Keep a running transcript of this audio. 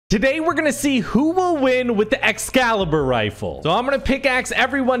Today, we're going to see who will win with the Excalibur rifle. So I'm going to pickaxe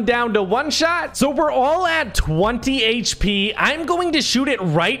everyone down to one shot. So we're all at 20 HP. I'm going to shoot it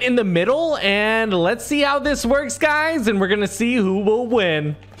right in the middle, and let's see how this works, guys. And we're going to see who will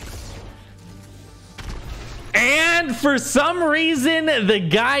win. And for some reason, the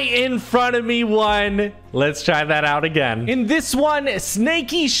guy in front of me won. Let's try that out again. In this one,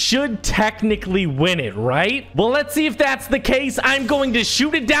 Snaky should technically win it, right? Well, let's see if that's the case. I'm going to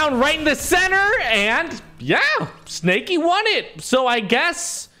shoot it down right in the center. And yeah, Snaky won it. So I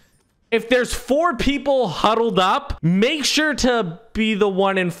guess if there's 4 people huddled up, make sure to be the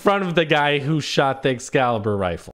one in front of the guy who shot the Excalibur rifle.